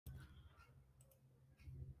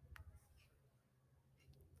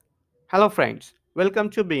Hello friends, welcome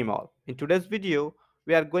to Bimall. In today's video,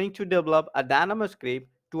 we are going to develop a Dynamo script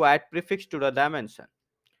to add prefix to the dimension.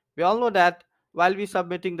 We all know that while we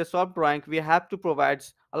submitting the soft drawing, we have to provide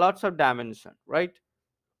a lots of dimension, right?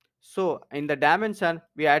 So in the dimension,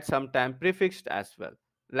 we add sometime prefix as well.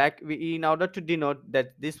 Like we, in order to denote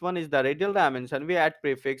that this one is the radial dimension, we add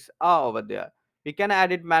prefix R over there. We can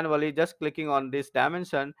add it manually just clicking on this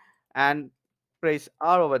dimension and press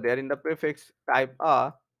R over there in the prefix type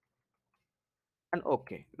R and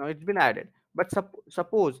okay, now it's been added. But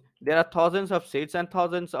suppose there are thousands of sheets and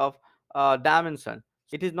thousands of dimensions,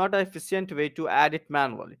 it is not an efficient way to add it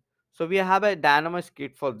manually. So we have a dynamo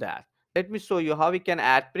script for that. Let me show you how we can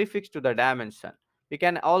add prefix to the dimension. We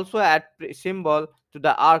can also add symbol to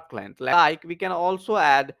the arc length, like we can also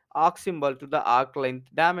add arc symbol to the arc length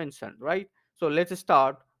dimension, right? So let's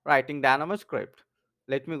start writing dynamo script.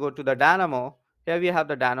 Let me go to the dynamo. Here we have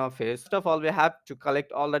the dynamo phase. First of all, we have to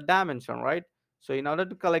collect all the dimension, right? So in order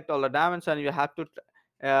to collect all the dimension, you have to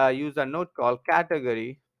use a node called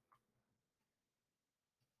category,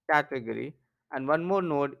 and one more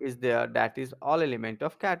node is there, that is all element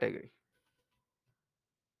of category.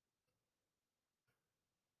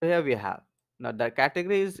 So here we have, now the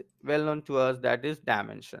category is well known to us, that is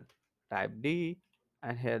dimension. Type D,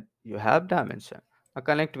 and here you have dimension. Now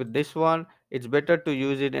connect with this one. It's better to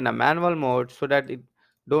use it in a manual mode so that it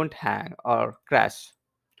don't hang or crash.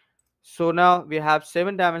 So now we have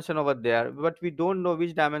seven dimension over there, but we don't know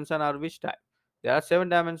which dimension or which type. There are seven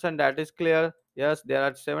dimension, that is clear. Yes, there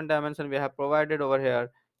are seven dimension we have provided over here.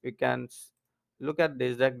 We can look at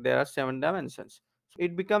this, that there are seven dimensions. So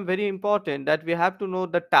it become very important that we have to know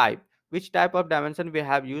the type, which type of dimension we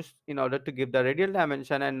have used in order to give the radial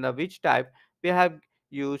dimension, and which type we have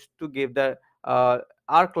used to give the uh,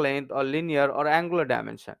 arc length or linear or angular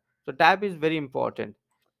dimension. So type is very important.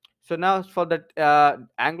 So now for the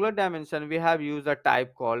angular dimension, we have used a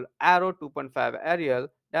type called arrow 2.5 aerial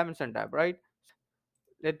dimension type, right?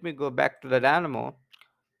 Let me go back to the Dynamo.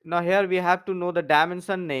 Now here we have to know the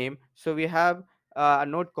dimension name. So we have a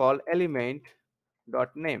node called element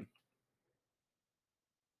dot name.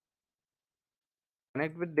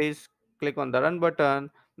 Connect with this, click on the run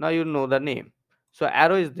button. Now you know the name. So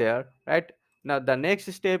arrow is there, right? Now the next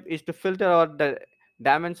step is to filter out the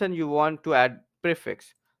dimension you want to add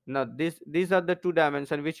prefix. Now these are the two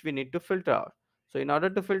dimensions which we need to filter out. So in order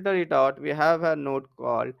to filter it out, we have a node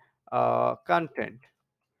called content,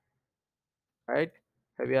 right?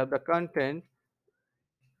 So we have the content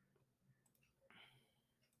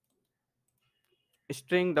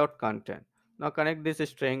string dot content. Now connect this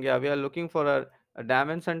string. Yeah, we are looking for a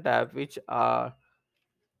dimension type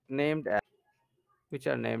named as which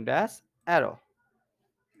are named as arrow,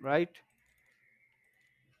 right?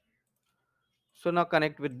 So now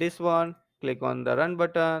connect with this one, click on the run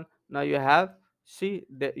button. Now you have, see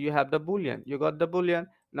that you have the boolean, you got the boolean.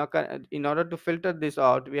 Now in order to filter this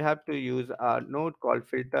out, we have to use a node called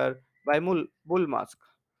bull mask,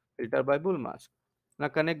 filter by bull mask. Now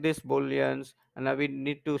connect these booleans, and now we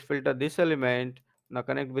need to filter this element. Now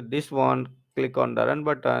connect with this one, click on the run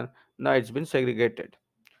button. Now it's been segregated.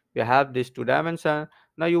 We have this two dimension.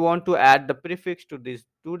 Now you want to add the prefix to this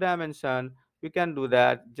two dimension, you can do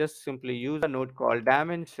that. Just simply use a node called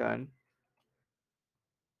dimension,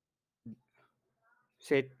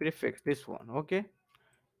 set prefix, this one. Okay,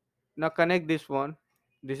 now connect this one.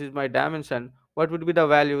 This is my dimension. What would be the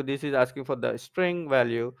value? This is asking for the string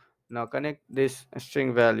value. Now connect this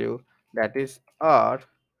string value, that is r,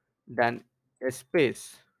 then a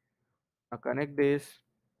space. Now connect this.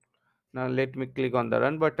 Now let me click on the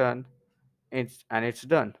run button. It's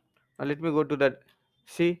done. Now let me go to the,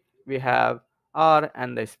 see, we have r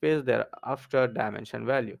and the space there after dimension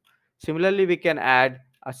value. Similarly, we can add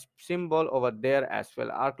a symbol over there as well,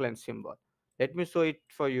 arc length symbol. Let me show it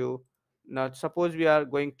for you. Now suppose we are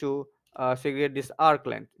going to segregate this arc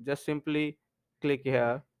length. Just simply click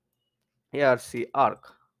here. Here, see arc.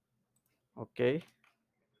 Okay,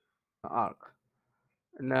 arc.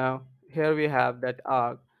 Now here we have that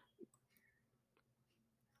arc,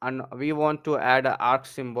 and we want to add an arc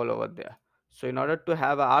symbol over there. So in order to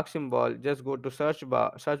have an arc symbol, just go to search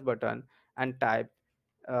button and type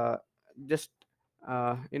uh, just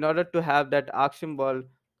in order to have that arc symbol,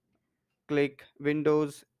 click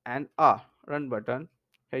Windows and run button.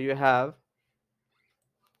 Here you have,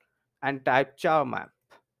 and type char map.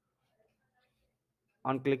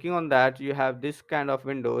 On clicking on that, you have this kind of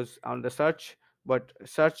windows on the search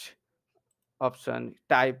option,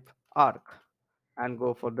 type arc and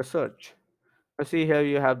go for the search. See, here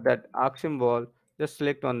you have that arc symbol. Just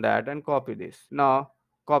select on that and copy this. Now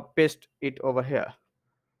paste it over here.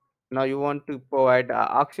 Now you want to provide a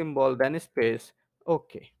arc symbol, then space.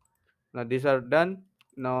 Okay. Now these are done.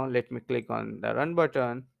 Now let me click on the run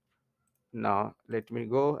button. Now let me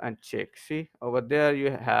go and check. See, over there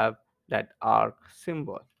you have that arc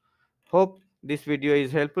symbol. Hope this video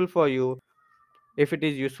is helpful for you. If it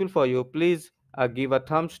is useful for you, please give a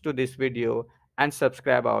thumbs to this video and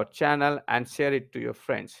subscribe our channel and share it to your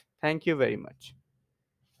friends. Thank you very much.